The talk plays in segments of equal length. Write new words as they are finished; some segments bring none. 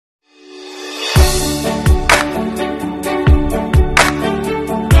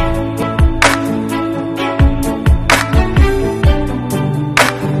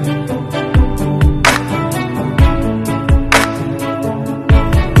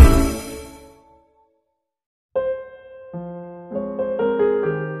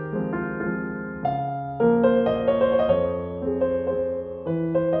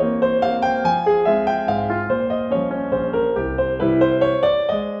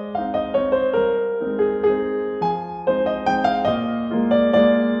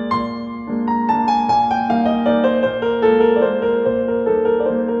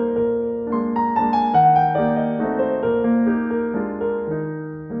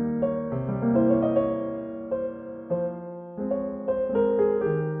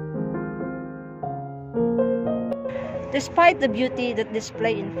Despite the beauty that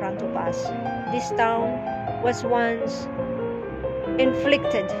display in front of us, this town was once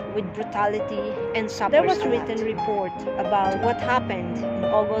inflicted with brutality and suffering. There was a written report about what happened in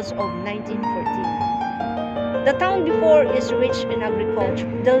August of 1914. The town before is rich in agriculture.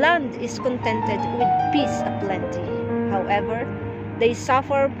 The land is contented with peace aplenty. However, they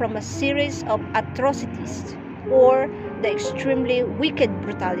suffer from a series of atrocities or the extremely wicked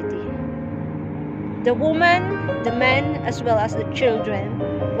brutality. The women, the men, as well as the children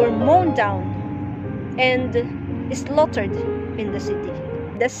were mown down and slaughtered in the city.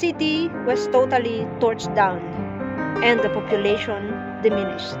 The city was totally torched down and the population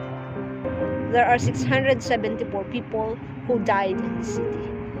diminished. There are 674 people who died in the city.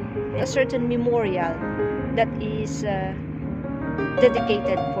 A certain memorial that is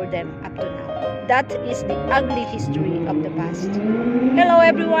dedicated for them up to now. That is the ugly history of the past. Hello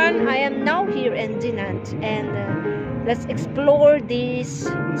everyone, I am now here in Dinant and let's explore this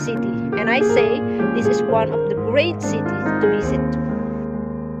city. And I say this is one of the great cities to visit.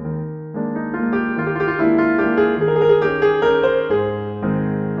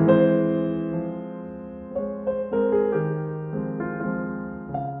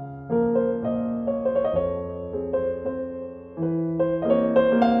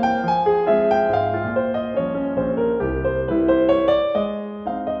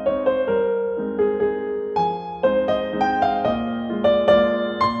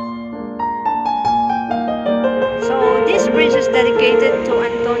 This bridge is dedicated to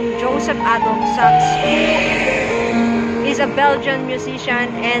Anton Joseph Adolph Sax, who is a Belgian musician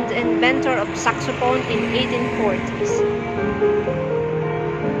and inventor of saxophone in 1840s.